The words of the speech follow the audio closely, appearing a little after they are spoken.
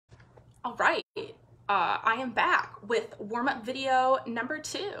All right, I am back with warm-up video number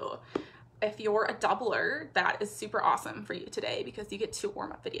 2. If you're a doubler, that is super awesome for you today because you get 2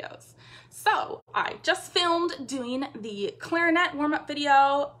 warm-up videos. So I just filmed doing the clarinet warm-up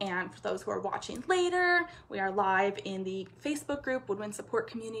video, and for those who are watching later, we are live in the Facebook group Woodwind Support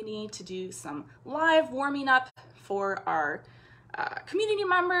Community to do some live warming up for our community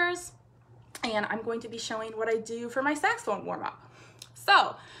members, and I'm going to be showing what I do for my saxophone warm-up.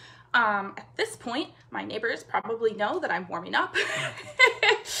 So at this point, my neighbors probably know that I'm warming up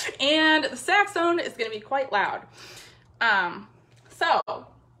and the saxophone is going to be quite loud. I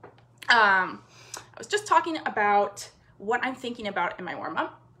was just talking about what I'm thinking about in my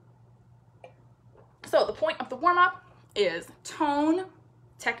warm-up. So the point of the warm-up is tone,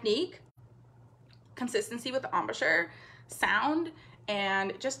 technique, consistency with the embouchure, sound,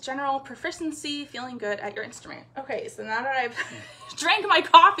 and just general proficiency, feeling good at your instrument. Okay, so now that I've drank my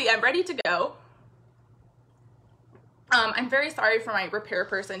coffee, I'm ready to go. I'm very sorry for my repair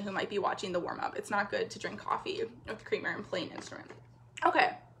person who might be watching the warm-up. It's not good to drink coffee with creamer and play an instrument.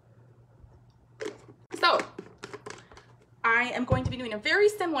 Okay, so I am going to be doing a very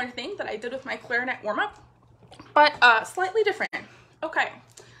similar thing that I did with my clarinet warm-up, but slightly different. Okay.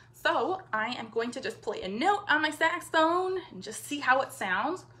 So I am going to just play a note on my saxophone and just see how it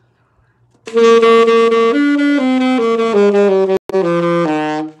sounds.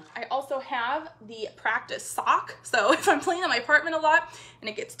 I also have the practice sock. So if I'm playing in my apartment a lot and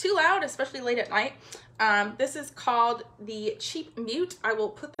it gets too loud, especially late at night, this is called the cheap mute. I will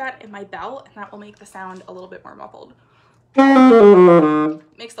put that in my bell and that will make the sound a little bit more muffled.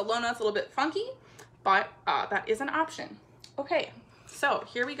 Makes the low notes a little bit funky, but that is an option. Okay. So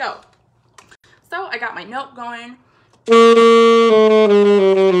here we go. So I got my note going.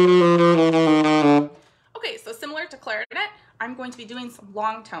 Okay, so similar to clarinet, I'm going to be doing some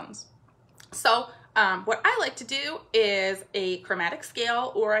long tones. So what I like to do is a chromatic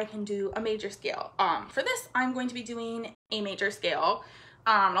scale, or I can do a major scale. For this, I'm going to be doing a major scale.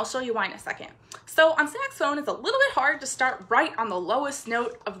 And I'll show you why in a second. So on saxophone, it's a little bit hard to start right on the lowest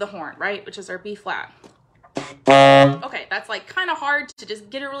note of the horn, right? Which is our B flat. Okay, that's like kind of hard to just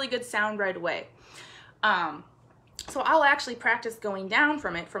get a really good sound right away. So I'll actually practice going down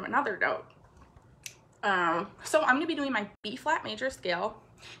from it from another note. So I'm going to be doing my B flat major scale,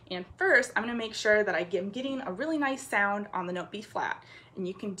 and first I'm going to make sure that I am getting a really nice sound on the note B flat. And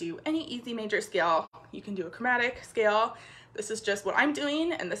you can do any easy major scale, you can do a chromatic scale. This is just what I'm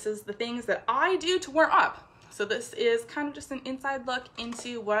doing, and this is the things that I do to warm up. So this is kind of just an inside look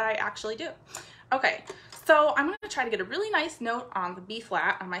into what I actually do. Okay, so I'm going to try to get a really nice note on the B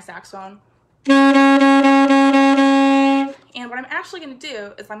flat on my saxophone. And what I'm actually going to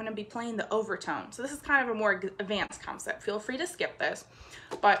do is I'm going to be playing the overtone. So this is kind of a more advanced concept. Feel free to skip this.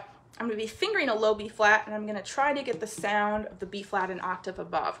 But I'm going to be fingering a low B flat, and I'm going to try to get the sound of the B flat an octave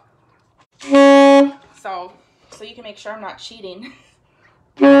above. So you can make sure I'm not cheating.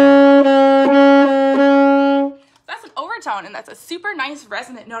 That's an overtone, and that's a super nice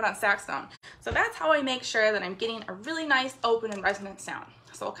resonant note on saxophone. So that's how I make sure that I'm getting a really nice open and resonant sound.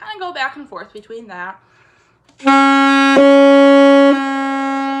 So I'll kind of go back and forth between that. Trying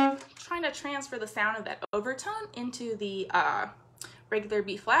to transfer the sound of that overtone into the regular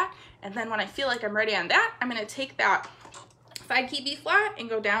B flat. And then when I feel like I'm ready on that, I'm going to take that side key B flat and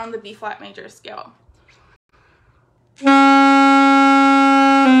go down the B flat major scale.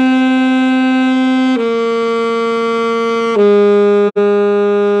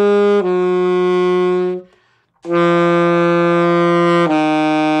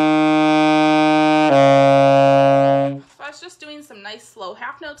 Nice slow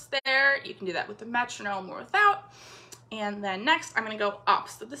half notes there. You can do that with the metronome or without. And then next I'm going to go up.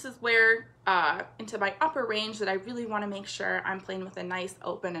 So this is where into my upper range that I really want to make sure I'm playing with a nice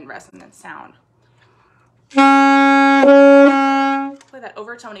open and resonant sound. Play that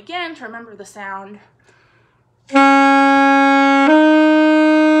overtone again to remember the sound.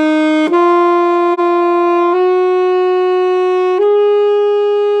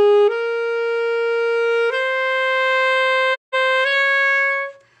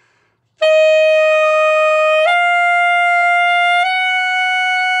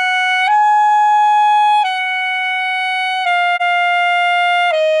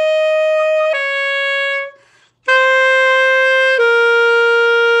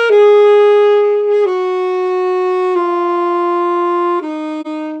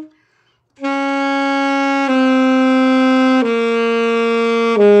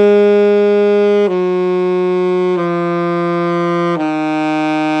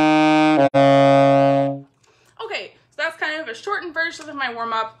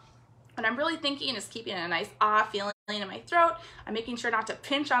 what I'm really thinking is keeping a nice ah feeling in my throat. I'm making sure not to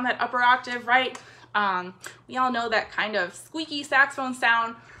pinch on that upper octave, right? We all know that kind of squeaky saxophone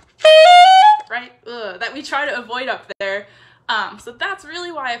sound, right? Ugh, that we try to avoid up there. So that's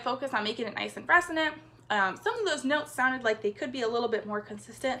really why I focus on making it nice and resonant. Some of those notes sounded like they could be a little bit more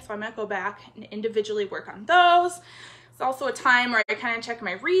consistent, so I'm gonna go back and individually work on those. It's also a time where I kind of check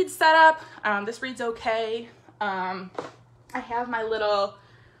my reed setup. This reed's okay. I have my little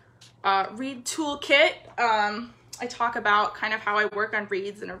reed toolkit. I talk about kind of how I work on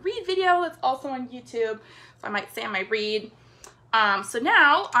reeds in a reed video that's also on YouTube, so I might say on my reed. So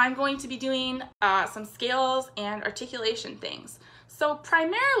now I'm going to be doing some scales and articulation things. So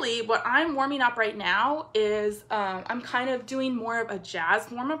primarily what I'm warming up right now is I'm kind of doing more of a jazz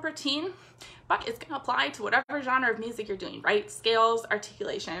warm-up routine, but it's gonna apply to whatever genre of music you're doing, right? Scales,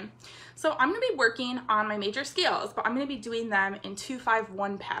 articulation. So I'm gonna be working on my major scales, but I'm gonna be doing them in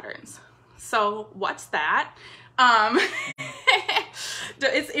 2-5-1 patterns. So what's that?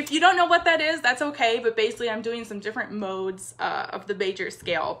 If you don't know what that is, that's okay, but basically I'm doing some different modes of the major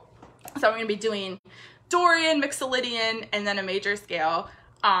scale. So I'm going to be doing Dorian, Mixolydian, and then a major scale.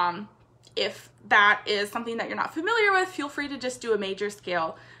 If that is something that you're not familiar with, feel free to just do a major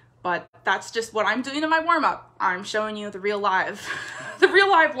scale, but that's just what I'm doing in my warm-up. I'm showing you the real live, the real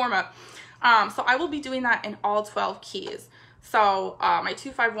live warm-up. So I will be doing that in all 12 keys. So my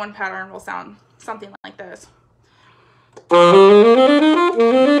 2-5-1 pattern will sound something like this.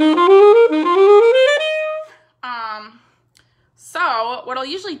 So what I'll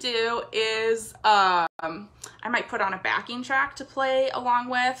usually do is I might put on a backing track to play along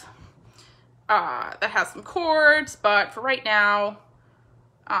with that has some chords, but for right now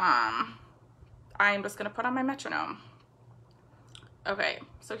I'm just gonna put on my metronome. Okay,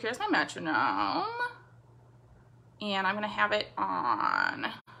 so here's my metronome, and I'm gonna have it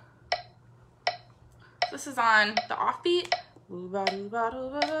on. This is on the offbeat. I'm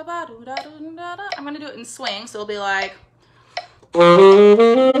gonna do it in swing, so it'll be like. So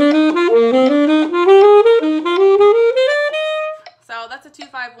that's a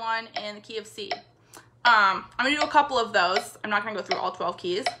 2-5-1 in the key of C. I'm gonna do a couple of those. I'm not gonna go through all 12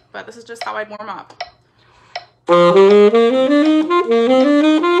 keys, but this is just how I'd warm up.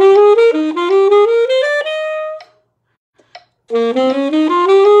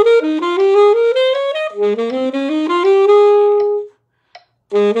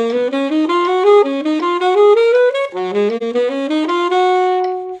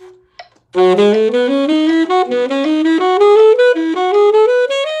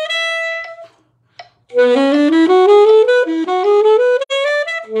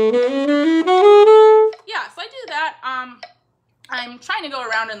 Yeah, so I do that. I'm trying to go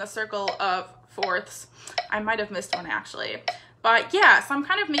around in the circle of fourths. I might have missed one actually. But yeah, so I'm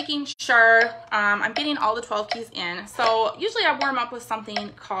kind of making sure I'm getting all the 12 keys in. So usually I warm up with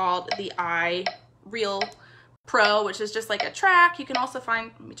something called the iReal Pro, which is just like a track. You can also find,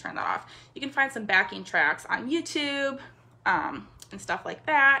 let me turn that off. You can find some backing tracks on YouTube and stuff like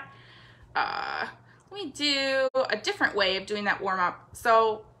that. Let me do a different way of doing that warm up.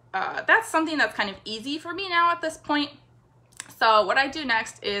 So that's something that's kind of easy for me now at this point. So what I do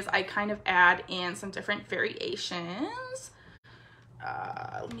next is I kind of add in some different variations.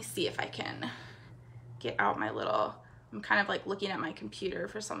 Let me see if I can get out my little, I'm kind of like looking at my computer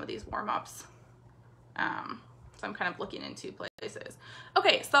for some of these warm-ups. So I'm kind of looking in two places.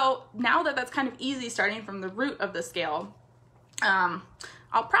 Okay, so now that that's kind of easy starting from the root of the scale, I'll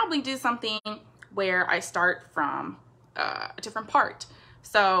probably do something where I start from a different part.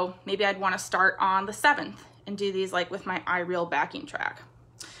 So maybe I'd want to start on the 7th and do these like with my iReal backing track.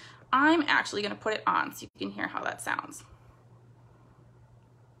 I'm actually going to put it on so you can hear how that sounds.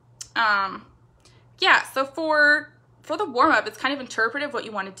 Yeah, so for the warm-up, it's kind of interpretive what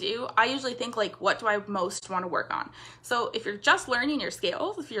you want to do. I usually think like, what do I most want to work on? So if you're just learning your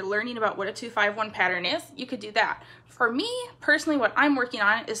scales, if you're learning about what a 2-5-1 pattern is, you could do that. For me, personally, what I'm working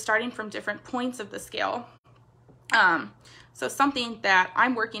on is starting from different points of the scale. So something that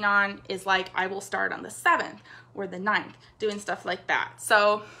I'm working on is like, I will start on the 7th or the 9th, doing stuff like that.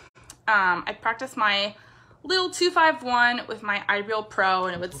 So I practice my little 2-5-1 with my iReal Pro,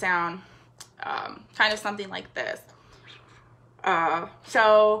 and it would sound kind of something like this.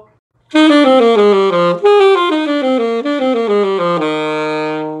 So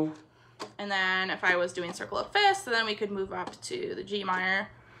and then if I was doing circle of fifths, so then we could move up to the G minor.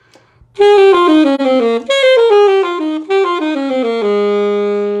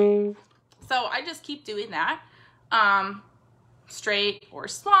 So I just keep doing that, straight or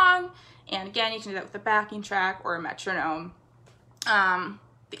swung, and again you can do that with a backing track or a metronome.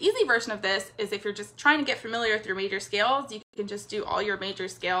 The easy version of this is if you're just trying to get familiar with your major scales, you can just do all your major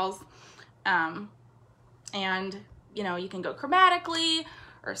scales, and you know, you can go chromatically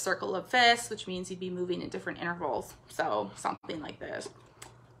or circle of fifths, which means you'd be moving in different intervals. So something like this.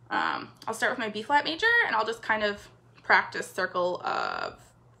 I'll start with my B flat major, and I'll just kind of practice circle of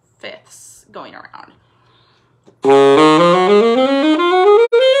fifths going around.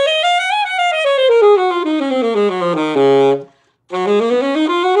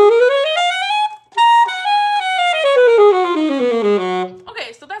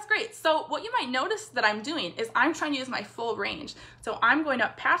 Okay, so that's great. So what you might notice that I'm doing is I'm trying to use my full range. So I'm going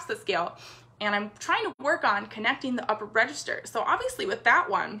up past the scale, and I'm trying to work on connecting the upper register. So obviously with that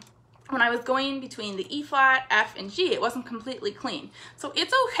one, when I was going between the E flat, F, and G, it wasn't completely clean. So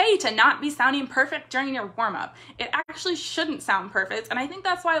it's okay to not be sounding perfect during your warm-up. It actually shouldn't sound perfect, and I think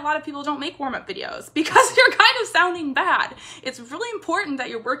that's why a lot of people don't make warm-up videos, because you're kind of sounding bad. It's really important that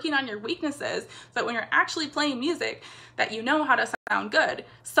you're working on your weaknesses so that when you're actually playing music, that you know how to sound good.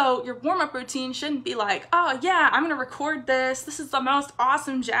 So your warm-up routine shouldn't be like, oh yeah, I'm gonna record this. This is the most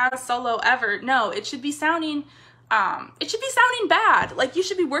awesome jazz solo ever. No, it should be sounding bad. Like, you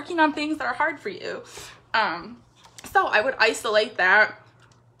should be working on things that are hard for you. So I would isolate that.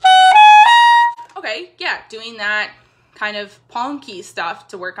 Okay, yeah, doing that kind of palm key stuff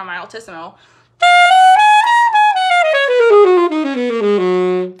to work on my altissimo.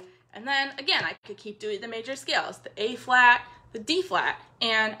 And then again, I could keep doing the major scales, the A flat, the D flat.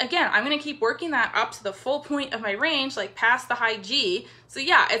 And again, I'm gonna keep working that up to the full point of my range, like past the high G. So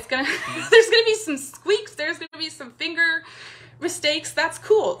yeah, it's gonna, there's gonna be some squeaks, there's gonna be some finger mistakes. That's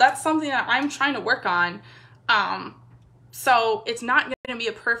cool. That's something that I'm trying to work on. So it's not gonna be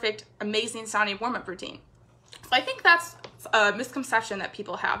a perfect, amazing sounding warm-up routine. So I think that's a misconception that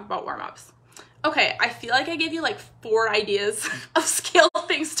people have about warm-ups. Okay, I feel like I gave you like 4 ideas of scale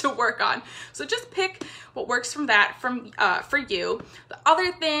things to work on. So just pick what works from that for you. The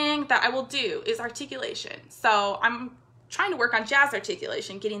other thing that I will do is articulation. So I'm trying to work on jazz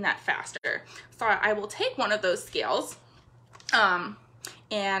articulation, getting that faster. So I will take one of those scales, and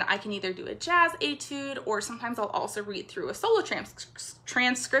I can either do a jazz etude, or sometimes I'll also read through a solo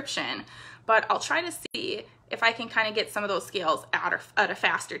transcription, but I'll try to see if I can kind of get some of those scales at a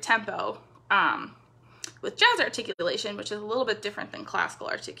faster tempo. With jazz articulation, which is a little bit different than classical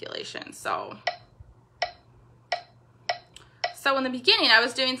articulation. So in the beginning, I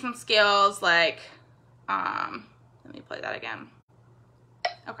was doing some scales like, let me play that again.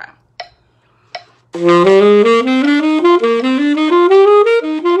 Okay.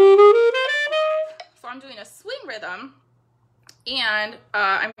 So I'm doing a swing rhythm, and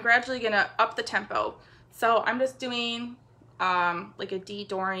I'm gradually gonna up the tempo. So I'm just doing like a D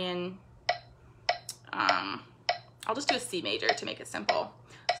Dorian. I'll just do a C major to make it simple.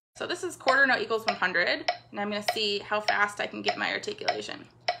 So this is quarter note equals 100, and I'm going to see how fast I can get my articulation.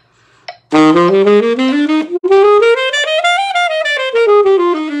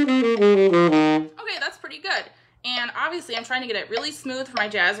 Okay, that's pretty good. And obviously I'm trying to get it really smooth for my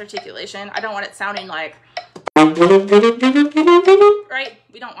jazz articulation. I don't want it sounding like, right?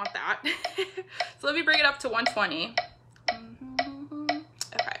 We don't want that. So let me bring it up to 120.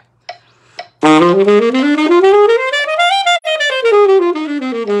 Okay.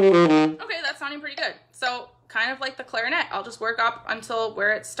 Okay, that's sounding pretty good. So kind of like the clarinet, I'll just work up until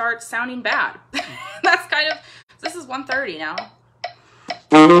where it starts sounding bad. That's kind of, this is 130 now.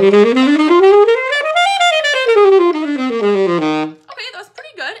 Okay, that's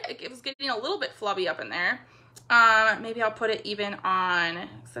pretty good. It was getting a little bit flubby up in there. Maybe I'll put it even on,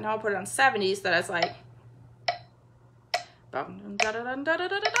 so now I'll put it on 70, so that it's like,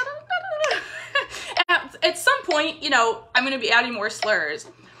 at some point, you know, I'm going to be adding more slurs.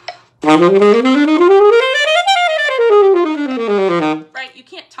 Right? You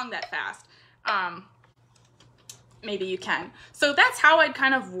can't tongue that fast. Maybe you can. So that's how I'd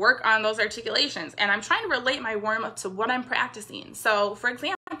kind of work on those articulations. And I'm trying to relate my warm-up to what I'm practicing. So for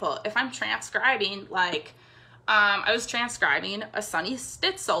example, if I'm transcribing, like, I was transcribing a Sonny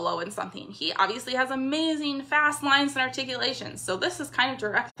Stitt solo in something. He obviously has amazing fast lines and articulations. So this is kind of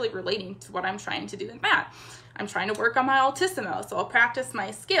directly relating to what I'm trying to do in math. I'm trying to work on my altissimo. So I'll practice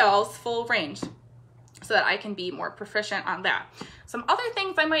my scales full range so that I can be more proficient on that. Some other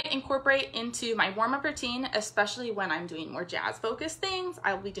things I might incorporate into my warm-up routine, especially when I'm doing more jazz-focused things.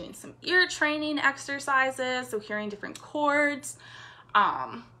 I'll be doing some ear training exercises, so hearing different chords.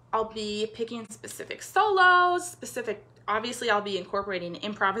 I'll be picking specific solos, obviously I'll be incorporating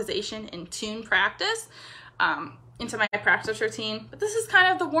improvisation and tune practice into my practice routine, but this is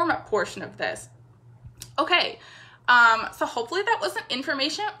kind of the warm-up portion of this. Okay, So hopefully that wasn't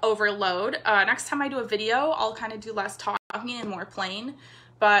information overload. Next time I do a video, I'll kind of do less talking and more playing.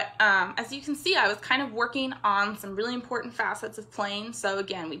 But as you can see, I was kind of working on some really important facets of playing. So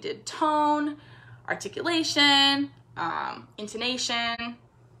again, we did tone, articulation, intonation,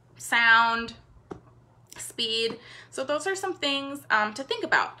 sound, speed. So those are some things to think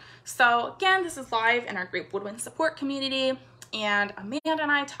about. So again, this is live in our group Woodwinds support community. And Amanda and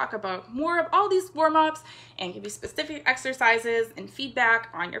I talk about more of all these warm-ups and give you specific exercises and feedback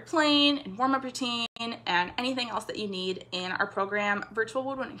on your playing and warm-up routine and anything else that you need in our program, Virtual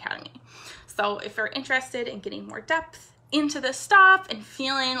Woodwind Academy. So if you're interested in getting more depth into this stuff and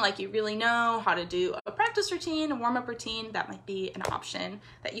feeling like you really know how to do a practice routine, a warm-up routine, that might be an option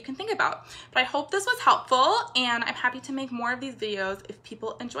that you can think about. But I hope this was helpful, and I'm happy to make more of these videos if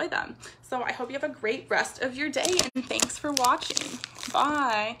people enjoy them. So I hope you have a great rest of your day, and thanks for watching.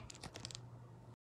 Bye.